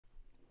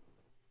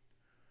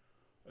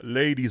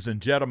Ladies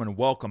and gentlemen,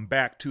 welcome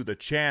back to the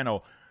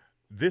channel.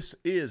 This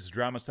is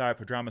DramaSydE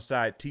for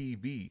DramaSydE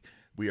TV.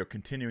 We are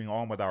continuing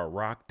on with our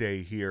rock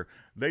day here.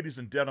 Ladies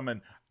and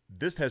gentlemen,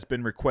 this has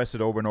been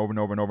requested over and over and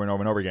over and over and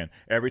over and over again.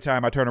 Every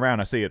time I turn around,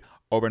 I see it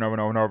over and over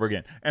and over and over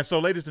again. And so,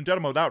 ladies and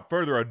gentlemen, without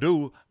further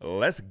ado,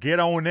 let's get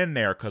on in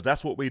there because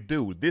that's what we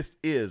do. This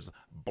is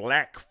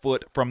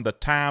Blackfoot from the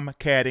Time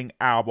Catting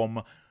album,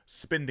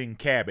 Spending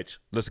Cabbage.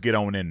 Let's get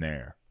on in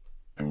there.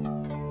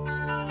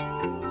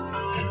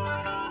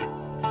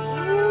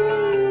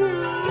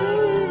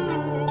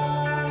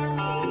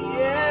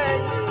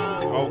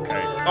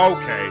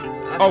 Okay.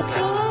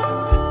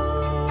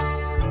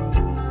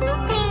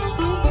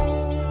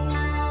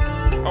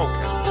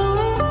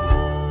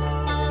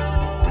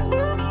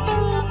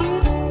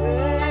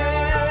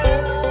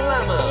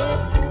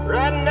 Well,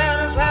 riding down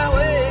this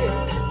highway,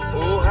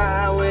 oh,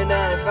 Highway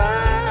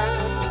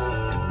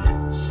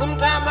 95.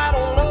 Sometimes I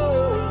don't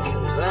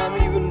know if I'm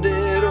even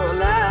dead or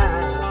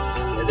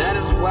alive. And that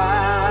is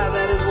why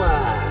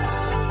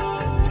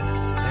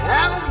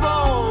I was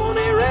born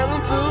a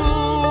rambling fool.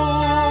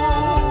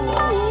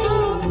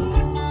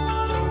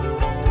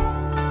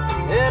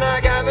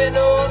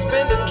 No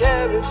spending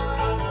cabbage,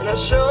 and I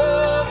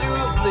sure do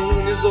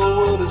think this old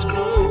world is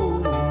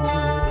cruel.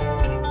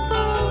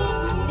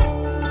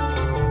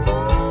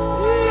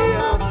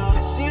 Yeah,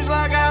 it seems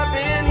like I've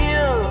been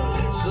here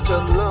such a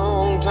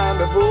long time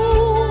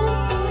before.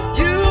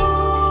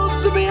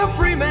 Used to be a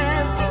free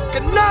man,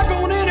 could knock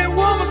on any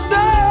woman's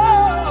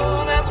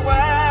door. That's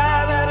why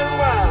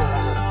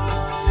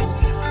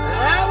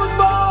I was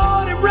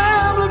born a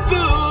rambling fool.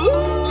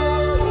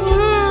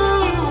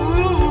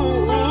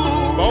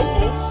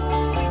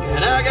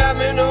 I got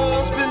me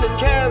no spending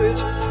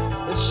cabbage,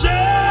 and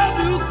sure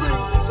do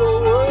think this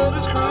whole world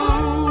is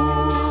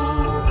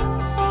cruel.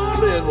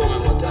 Play it for me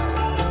one time.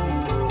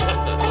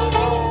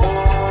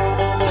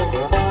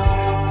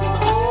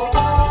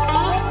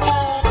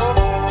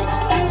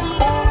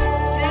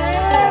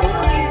 Yeah, that's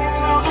how you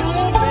talking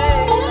to me.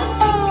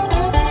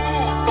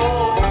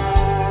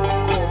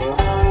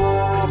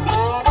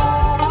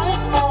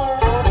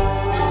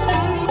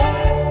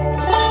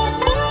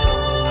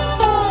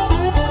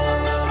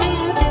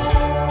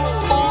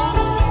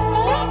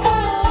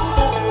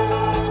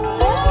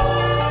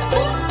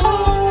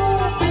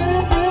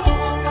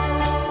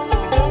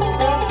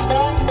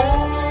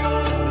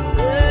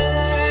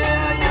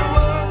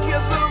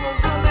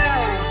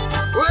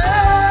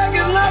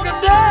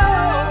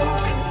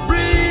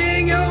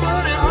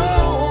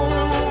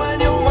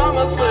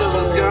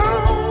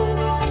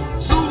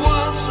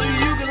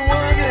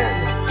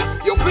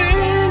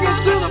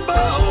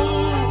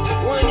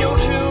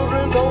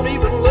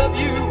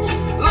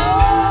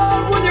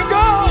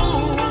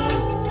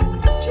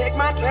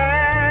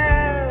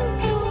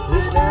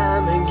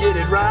 Time and get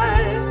it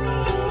right.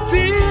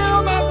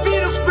 Feel my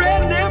feet are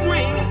spreading them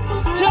wings.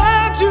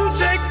 Time to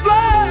take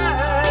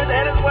flight.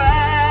 That is why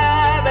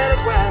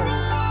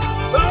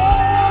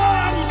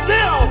oh, I'm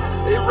still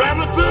a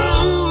rambling fool.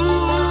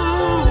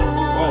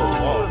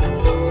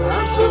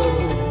 I'm such a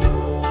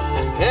fool,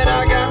 and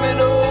I got me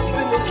no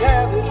spending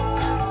cabbage.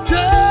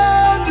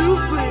 Trying to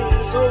think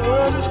so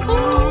world is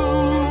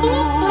cruel.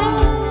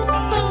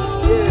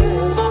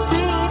 Yeah,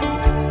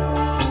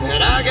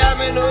 and I got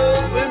me no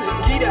spending.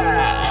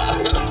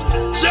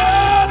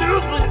 Sure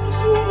do think this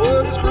whole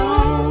world is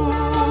cruel.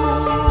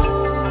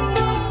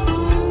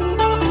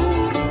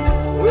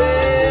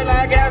 Well,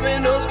 I got me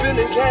no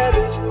spending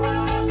cabbage.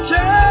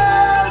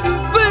 Sure do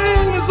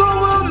think this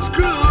whole world is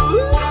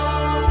cruel.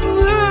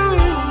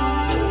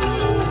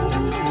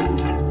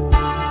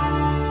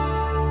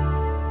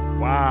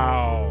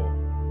 Wow.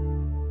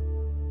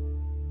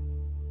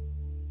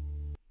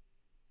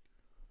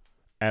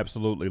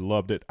 Absolutely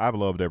loved it. I've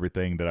loved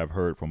everything that I've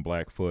heard from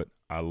Blackfoot.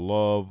 I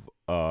love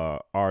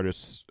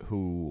artists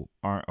who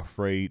aren't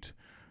afraid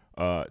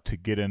to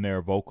get in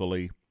there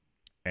vocally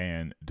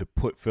and to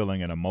put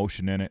feeling and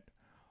emotion in it.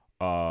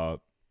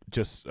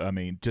 Just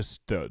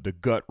the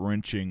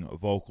gut-wrenching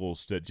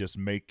vocals that just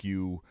make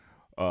you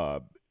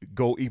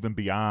go even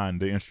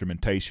beyond the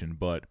instrumentation,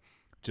 but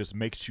just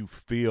makes you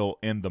feel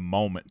in the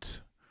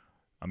moment.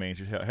 I mean,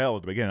 hell,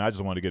 at the beginning, I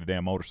just wanted to get a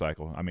damn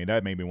motorcycle. I mean,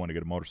 that made me want to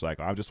get a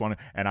motorcycle. I just wanted,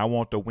 and I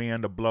want the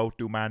wind to blow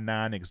through my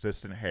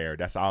non-existent hair.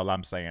 That's all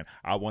I'm saying.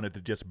 I wanted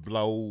to just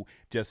blow,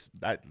 just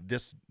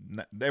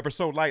ever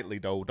so lightly,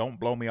 though. Don't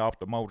blow me off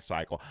the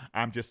motorcycle.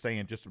 I'm just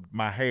saying, just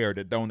my hair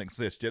that don't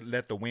exist. Just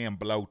let the wind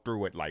blow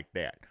through it like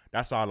that.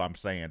 That's all I'm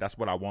saying. That's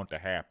what I want to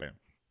happen.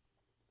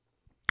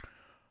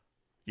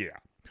 Yeah.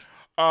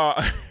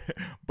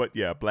 But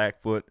yeah,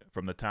 Blackfoot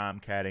from the Time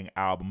Catting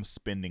album,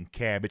 Spending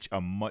Cabbage,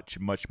 a much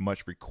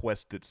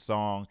requested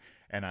song,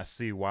 and I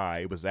see why.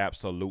 It was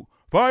absolute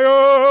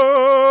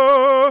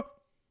fire!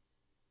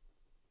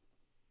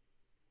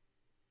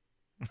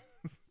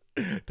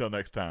 Till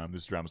next time,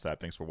 this is DramaSydE.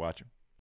 Thanks for watching.